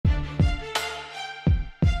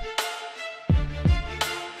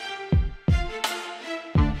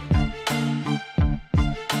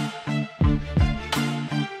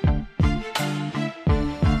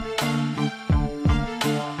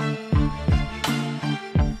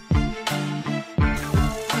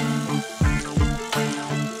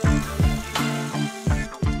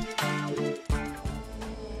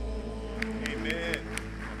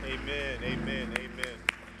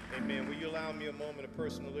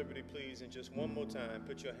liberty, please, and just one more time,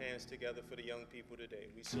 put your hands together for the young people today.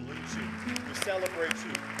 We salute you. We celebrate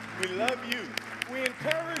you. We love you. We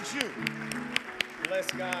encourage you. Bless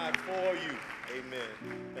God for you.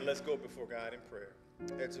 Amen. And let's go before God in prayer.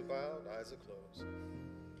 Heads are bowed, eyes are closed.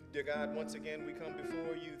 Dear God, once again, we come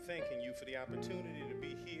before you thanking you for the opportunity to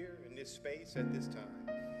be here in this space at this time.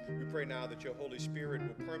 We pray now that your Holy Spirit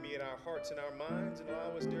will permeate our hearts and our minds and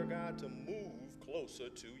allow us, dear God, to move closer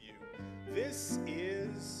to you. This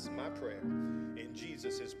is my prayer in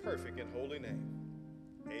Jesus' perfect and holy name.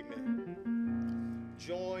 Amen.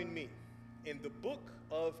 Join me in the book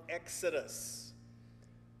of Exodus,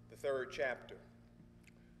 the 3rd chapter,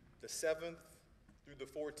 the 7th through the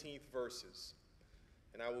 14th verses.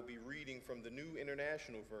 And I will be reading from the New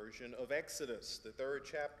International Version of Exodus, the 3rd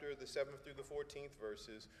chapter, the 7th through the 14th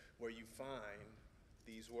verses, where you find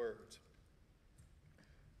these words.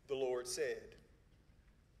 The Lord said,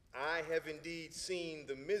 I have indeed seen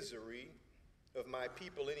the misery of my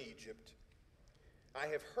people in Egypt. I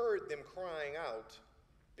have heard them crying out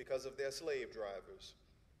because of their slave drivers,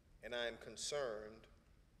 and I am concerned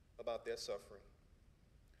about their suffering.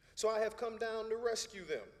 So I have come down to rescue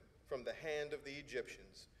them from the hand of the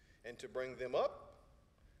Egyptians, and to bring them up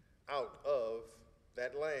out of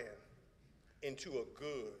that land into a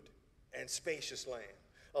good and spacious land,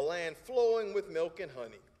 a land flowing with milk and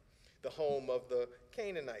honey, the home of the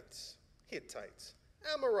Canaanites, Hittites,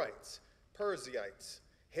 Amorites, Perizzites,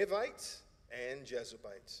 Hivites, and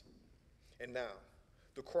Jebusites. And now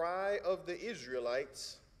the cry of the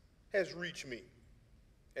Israelites has reached me,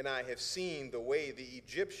 and I have seen the way the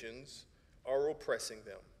Egyptians are oppressing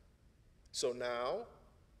them. So now,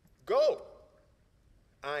 go.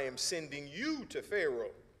 I am sending you to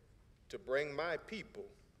Pharaoh to bring my people,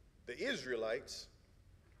 the Israelites,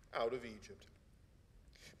 out of Egypt.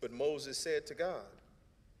 But Moses said to God,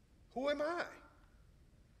 who am I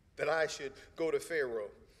that I should go to Pharaoh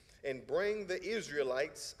and bring the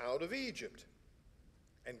Israelites out of Egypt?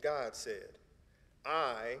 And God said,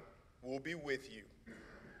 I will be with you,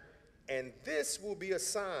 and this will be a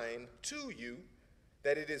sign to you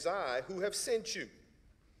that it is I who have sent you.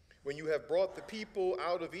 When you have brought the people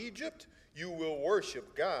out of Egypt, you will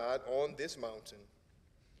worship God on this mountain.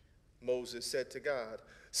 Moses said to God,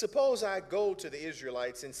 suppose I go to the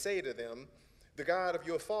Israelites and say to them, the God of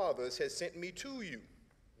your fathers has sent me to you.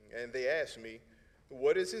 And they ask me,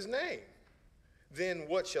 what is his name? Then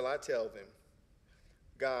what shall I tell them?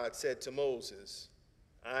 God said to Moses,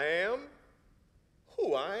 I am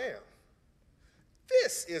who I am.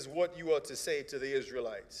 This is what you are to say to the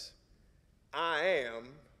Israelites. I am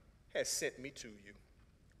has sent me to you.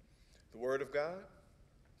 The word of God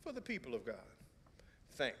for the people of God.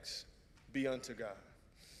 Thanks be unto God.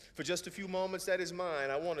 For just a few moments, that is mine.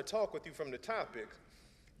 I want to talk with you from the topic,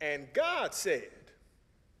 and God said,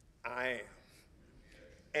 I am.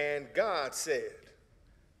 And God said,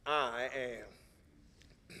 I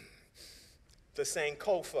am. The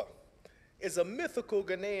Sankofa is a mythical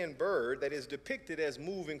Ghanaian bird that is depicted as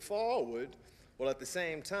moving forward while at the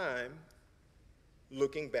same time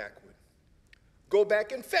looking backward. Go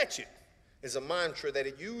back and fetch it is a mantra that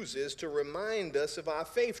it uses to remind us of our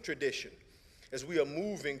faith tradition. As we are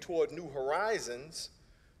moving toward new horizons,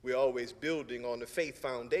 we're always building on the faith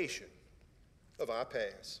foundation of our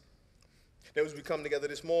past. Now, as we come together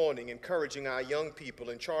this morning, encouraging our young people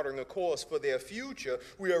and charting a course for their future,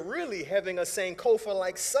 we are really having a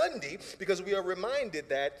Sankofa-like Sunday because we are reminded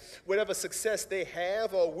that whatever success they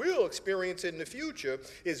have or will experience in the future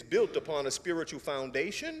is built upon a spiritual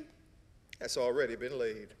foundation that's already been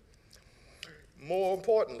laid. More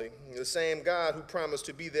importantly, the same God who promised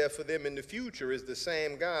to be there for them in the future is the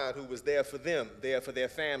same God who was there for them, there for their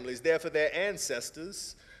families, there for their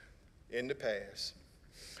ancestors in the past.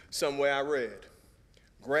 Somewhere I read,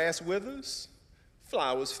 grass withers,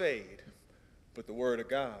 flowers fade, but the word of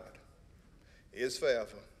God is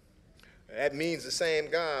forever. That means the same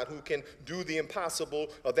God who can do the impossible,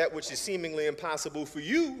 or that which is seemingly impossible for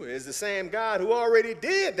you, is the same God who already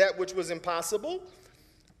did that which was impossible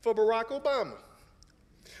for Barack Obama.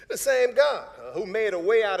 The same God who made a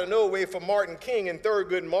way out of no way for Martin King and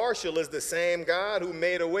Thurgood Marshall is the same God who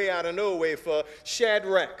made a way out of no way for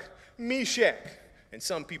Shadrach, Meshach, and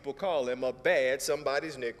some people call him a bad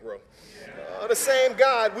somebody's Negro. The same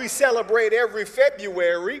God we celebrate every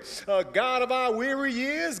February, God of our weary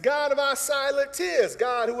years, God of our silent tears,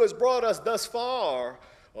 God who has brought us thus far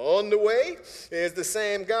on the way, is the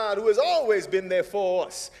same God who has always been there for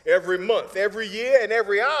us every month, every year, and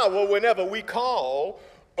every hour whenever we call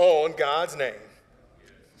on God's name.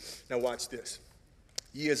 Now watch this.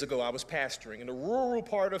 Years ago, I was pastoring in a rural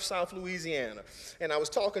part of South Louisiana, and I was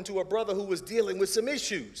talking to a brother who was dealing with some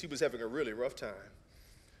issues. He was having a really rough time.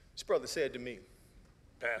 This brother said to me,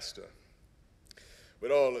 "Pastor,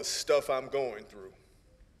 with all the stuff I'm going through,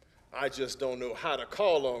 I just don't know how to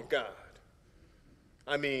call on God.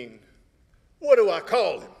 I mean, what do I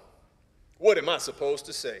call him? What am I supposed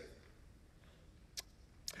to say?"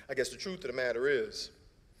 I guess the truth of the matter is,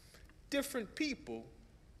 different people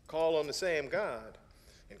call on the same God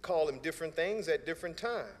and call him different things at different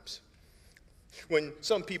times. When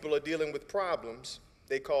some people are dealing with problems,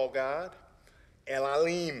 they call God El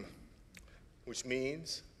Alim, which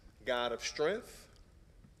means God of strength,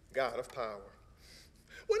 God of power.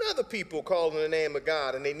 When other people call on the name of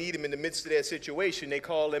God and they need him in the midst of their situation, they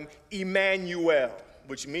call him Emmanuel,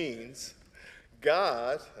 which means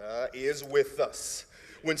God is with us.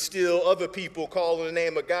 When still other people call on the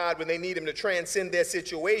name of God when they need him to transcend their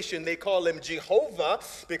situation, they call him Jehovah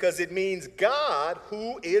because it means God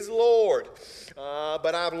who is Lord.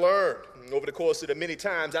 But I've learned over the course of the many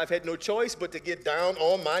times I've had no choice but to get down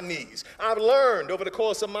on my knees. I've learned over the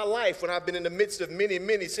course of my life when I've been in the midst of many,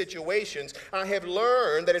 many situations, I have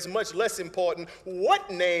learned that it's much less important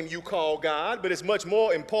what name you call God, but it's much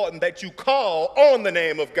more important that you call on the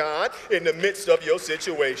name of God in the midst of your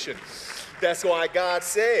situation. That's why God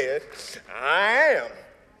said, "I am."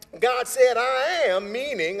 God said, "I am,"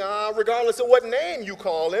 meaning regardless of what name you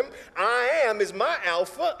call him, I am is my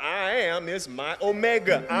Alpha, I am is my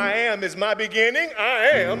Omega, I am is my beginning, I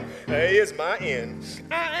am is my end.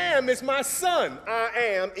 I am is my sun, I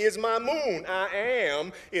am is my moon, I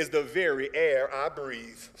am is the very air I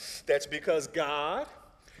breathe. That's because God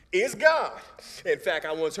is God. In fact,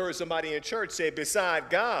 I once heard somebody in church say, beside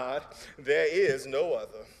God, there is no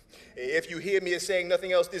other. If you hear me as saying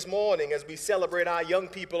nothing else this morning as we celebrate our young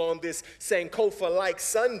people on this Sankofa-like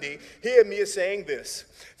Sunday, hear me as saying this.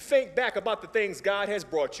 Think back about the things God has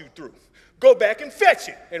brought you through. Go back and fetch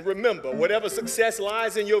it. And remember, whatever success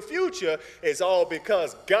lies in your future is all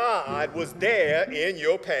because God was there in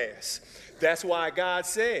your past. That's why God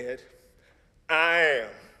said, "I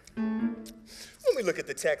am." When we look at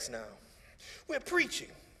the text now, we're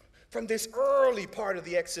preaching from this early part of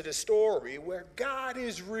the Exodus story where God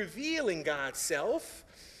is revealing God's self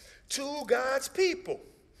to God's people.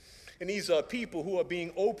 And these are people who are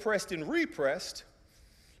being oppressed and repressed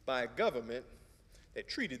by a government that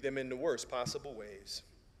treated them in the worst possible ways.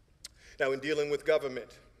 Now, in dealing with government,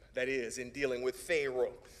 that is, in dealing with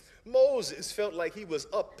Pharaoh, Moses felt like he was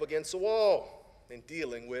up against a wall in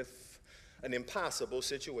dealing with an impossible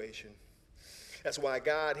situation. That's why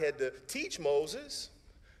God had to teach Moses,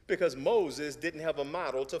 because Moses didn't have a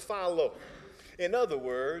model to follow. In other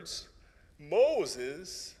words,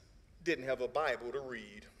 Moses didn't have a Bible to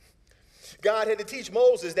read. God had to teach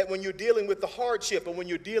Moses that when you're dealing with the hardship or when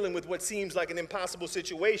you're dealing with what seems like an impossible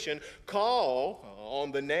situation, call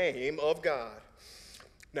on the name of God.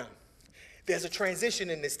 Now, there's a transition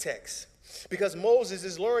in this text because Moses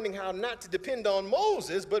is learning how not to depend on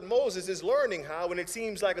Moses, but Moses is learning how, when it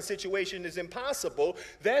seems like a situation is impossible,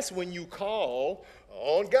 that's when you call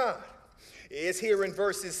on God. It's here in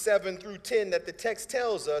verses 7 through 10 that the text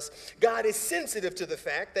tells us God is sensitive to the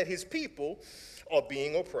fact that his people are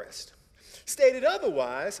being oppressed. Stated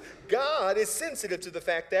otherwise, God is sensitive to the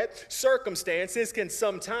fact that circumstances can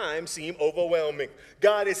sometimes seem overwhelming.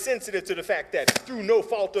 God is sensitive to the fact that through no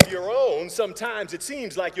fault of your own, sometimes it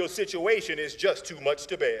seems like your situation is just too much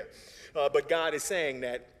to bear. But God is saying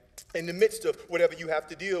that in the midst of whatever you have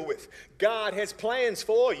to deal with, God has plans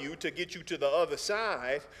for you to get you to the other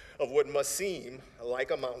side of what must seem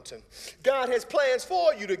like a mountain. God has plans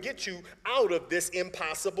for you to get you out of this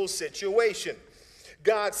impossible situation.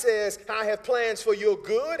 God says, I have plans for your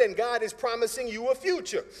good, and God is promising you a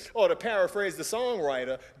future. Or to paraphrase the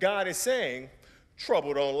songwriter, God is saying,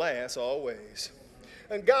 trouble don't last always.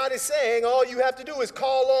 And God is saying all you have to do is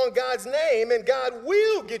call on God's name, and God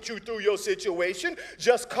will get you through your situation.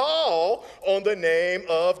 Just call on the name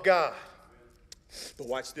of God. But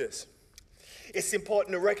watch this. It's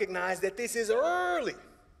important to recognize that this is early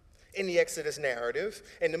in the Exodus narrative,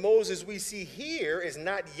 and the Moses we see here is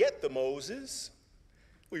not yet the Moses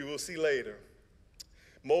we will see later.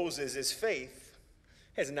 Moses' faith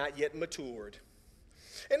has not yet matured.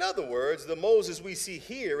 In other words, the Moses we see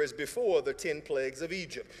here is before the 10 plagues of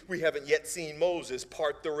Egypt. We haven't yet seen Moses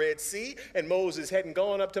part the Red Sea, and Moses hadn't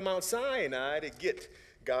gone up to Mount Sinai to get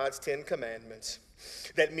God's 10 commandments.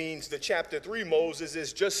 That means the chapter 3 Moses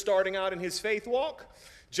is just starting out in his faith walk,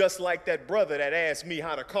 just like that brother that asked me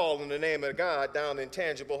how to call on the name of God down in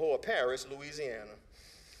Tangible Hoa Parish, Louisiana.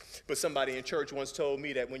 But somebody in church once told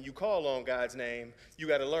me that when you call on God's name, you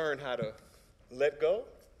got to learn how to let go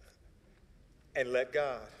and let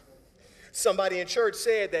God. Somebody in church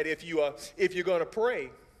said that if you're going to pray,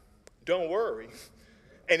 don't worry.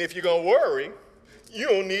 And if you're going to worry, you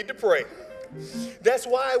don't need to pray. That's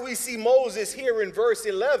why we see Moses here in verse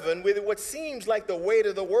 11 with what seems like the weight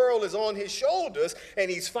of the world is on his shoulders, and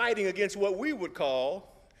he's fighting against what we would call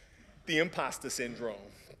the imposter syndrome.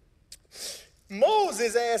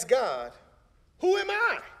 Moses asked God, "Who am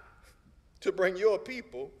I to bring your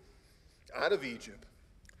people out of Egypt?"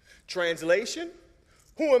 Translation,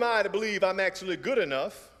 who am I to believe I'm actually good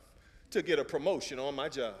enough to get a promotion on my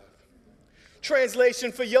job?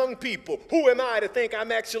 Translation for young people, who am I to think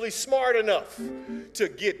I'm actually smart enough to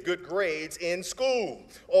get good grades in school?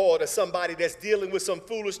 Or to somebody that's dealing with some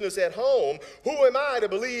foolishness at home, who am I to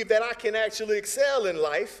believe that I can actually excel in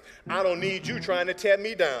life? I don't need you trying to tear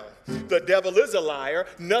me down. The devil is a liar.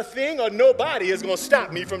 Nothing or nobody is going to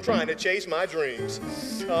stop me from trying to chase my dreams.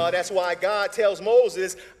 That's why God tells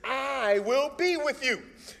Moses, I will be with you.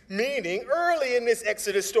 Meaning, early in this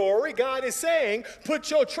Exodus story, God is saying,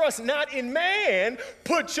 put your trust not in man,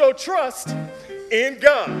 put your trust in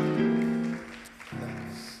God.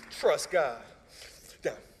 Trust God.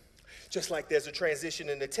 Now, just like there's a transition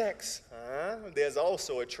in the text, there's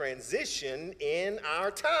also a transition in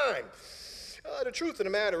our time. The truth of the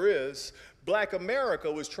matter is, Black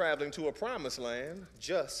America was traveling to a promised land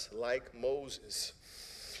just like Moses.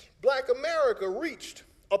 Black America reached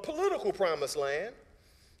a political promised land,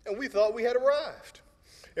 and we thought we had arrived.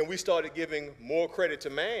 And we started giving more credit to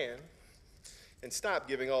man and stopped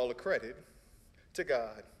giving all the credit to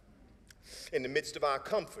God. In the midst of our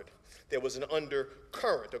comfort, there was an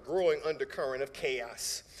undercurrent, a growing undercurrent of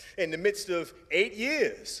chaos. In the midst of 8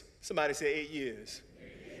 years, somebody say 8 years.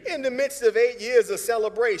 In the midst of 8 years of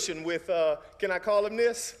celebration with, can I call him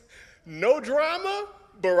this? No drama,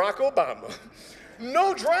 Barack Obama.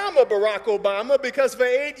 No drama, Barack Obama, because for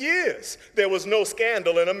 8 years, there was no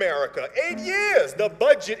scandal in America. 8 years, the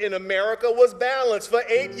budget in America was balanced. For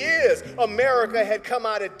 8 years, America had come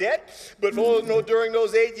out of debt, but during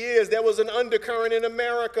those 8 years, there was an undercurrent in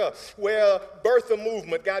America where Bertha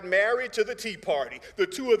movement got married to the Tea Party. The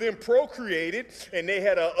two of them procreated, and they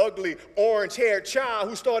had an ugly orange-haired child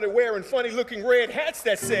who started wearing funny-looking red hats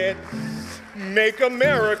that said, "Make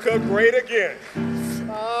America Great Again."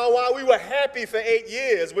 While we were happy for 8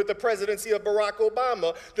 years with the presidency of Barack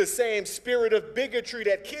Obama, the same spirit of bigotry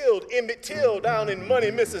that killed Emmett Till down in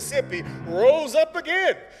Money, Mississippi, rose up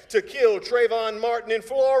again to kill Trayvon Martin in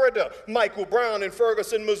Florida, Michael Brown in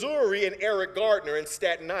Ferguson, Missouri, and Eric Gardner in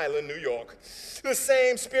Staten Island, New York. The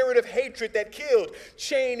same spirit of hatred that killed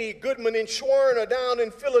Cheney, Goodman, and Schwerner down in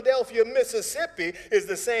Philadelphia, Mississippi, is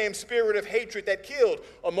the same spirit of hatred that killed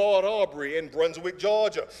Ahmaud Arbery in Brunswick,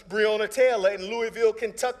 Georgia, Breonna Taylor in Louisville,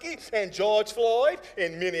 Kentucky, and George Floyd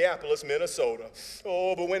in Minneapolis, Minnesota.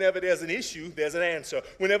 Oh, but whenever there's an issue, there's an answer.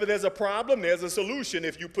 Whenever there's a problem, there's a solution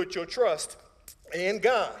if you put your trust in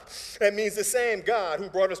God. That means the same God who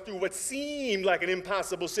brought us through what seemed like an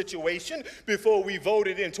impossible situation before we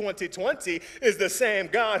voted in 2020 is the same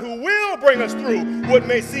God who will bring us through what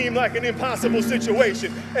may seem like an impossible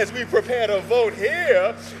situation as we prepare to vote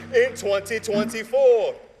here in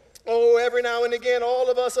 2024. Oh, every now and again, all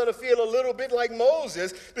of us ought to feel a little bit like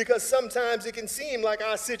Moses because sometimes it can seem like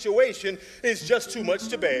our situation is just too much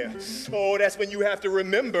to bear. Oh, that's when you have to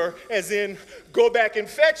remember, as in go back and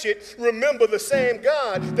fetch it, remember the same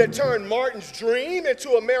God that turned Martin's dream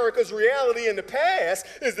into America's reality in the past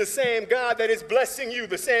is the same God that is blessing you,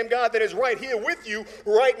 the same God that is right here with you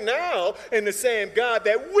right now, and the same God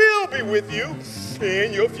that will be with you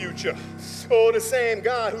in your future. Oh, the same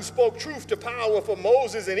God who spoke truth to power for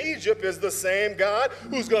Moses in Egypt is the same God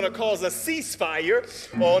who's going to cause a ceasefire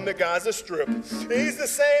on the Gaza Strip. He's the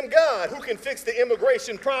same God who can fix the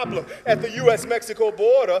immigration problem at the U.S.-Mexico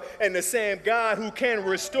border and the same God who can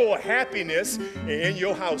restore happiness in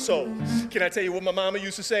your household. Can I tell you what my mama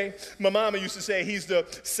used to say? My mama used to say he's the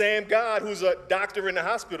same God who's a doctor in the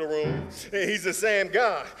hospital room. He's the same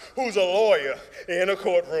God who's a lawyer in a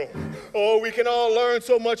courtroom. Oh, we can all learn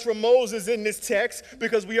so much from Moses in this text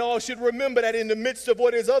because we all should remember that in the midst of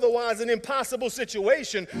what is otherwise an impossible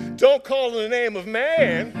situation, don't call on the name of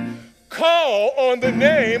man, call on the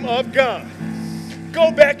name of God.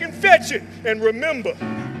 Go back and fetch it and remember,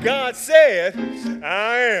 God said,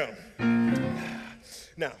 I am.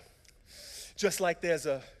 Now, just like there's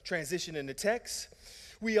a transition in the text,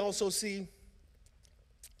 we also see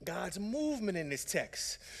God's movement in this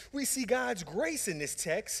text. We see God's grace in this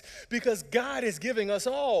text because God is giving us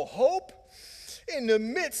all hope in the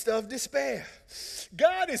midst of despair.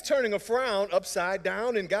 God is turning a frown upside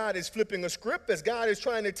down, and God is flipping a script as God is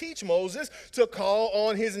trying to teach Moses to call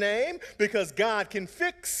on his name, because God can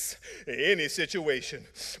fix any situation.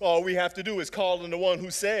 All we have to do is call on the one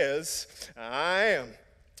who says, I am.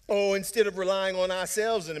 Oh, instead of relying on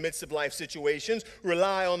ourselves in the midst of life situations,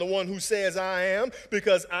 rely on the one who says I am,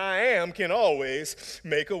 because I am can always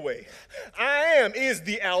make a way. I am is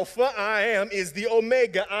the Alpha, I am is the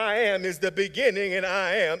Omega, I am is the beginning, and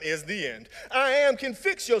I am is the end. I am can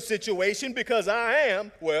fix your situation because I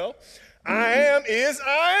am, well, I am is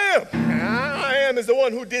I am. I am is the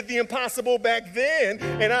one who did the impossible back then,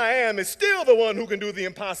 and I am is still the one who can do the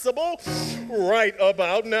impossible right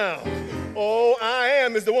about now. Oh, I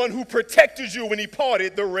am is the one who protected you when he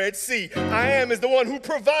parted the Red Sea. I am is the one who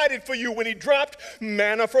provided for you when he dropped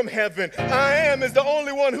manna from heaven. I am is the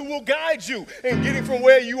only one who will guide you in getting from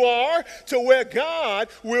where you are to where God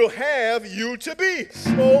will have you to be.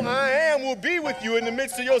 Oh, I am will be with you in the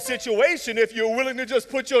midst of your situation if you're willing to just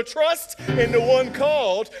put your trust in the one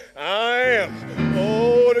called I am.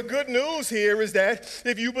 Oh, the good news here is that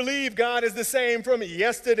if you believe God is the same from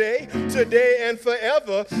yesterday, today, and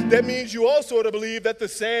forever, that means you also ought to believe that the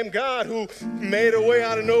same God who made a way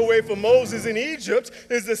out of no way for Moses in Egypt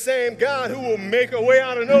is the same God who will make a way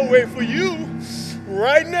out of no way for you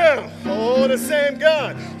right now. Oh, the same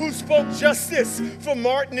God who spoke justice for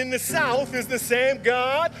Martin in the South is the same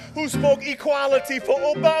God who spoke equality for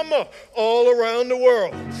Obama all around the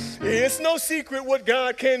world. It's no secret what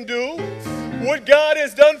God can do. What God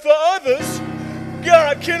has done for others,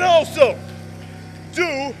 God can also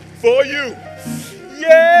do for you.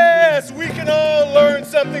 Yes, we can all learn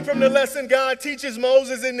something from the lesson God teaches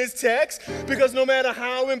Moses in this text, because no matter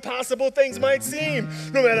how impossible things might seem,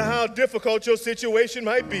 no matter how difficult your situation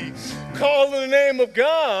might be, call on the name of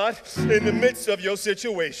God in the midst of your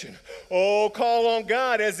situation. Oh, call on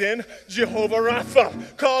God as in Jehovah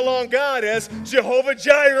Rapha. Call on God as Jehovah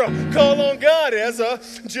Jireh. Call on God as a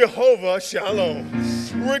Jehovah Shalom.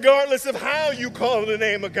 Regardless of how you call the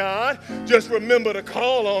name of God, just remember to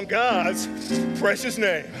call on God's precious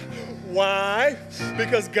name. Why?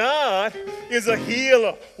 Because God is a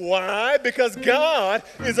healer. Why? Because God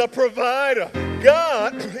is a provider.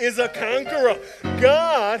 God is a conqueror.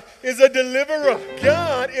 God is a deliverer.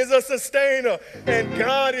 God is a sustainer. And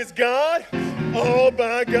God is God all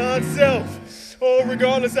by God's self. Oh,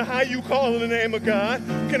 regardless of how you call on the name of God,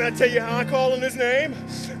 can I tell you how I call on his name?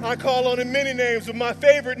 I call on him many names, but my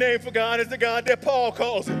favorite name for God is the God that Paul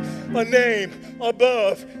calls him, a name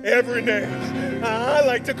above every name. I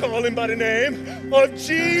like to call him by the name of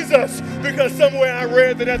Jesus, because somewhere I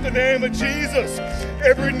read that at the name of Jesus,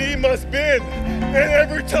 every knee must bend and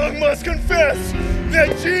every tongue must confess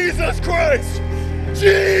that Jesus Christ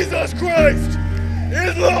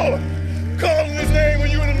is Lord. Call on his name when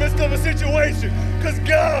you're in the midst of a situation, because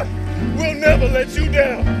God will never let you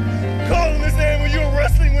down. Call on his name when you're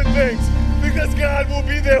wrestling with things, because God will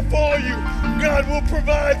be there for you. God will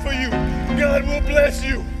provide for you. God will bless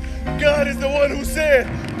you. God is the one who said,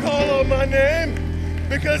 call on my name,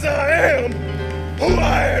 because I am who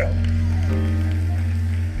I am.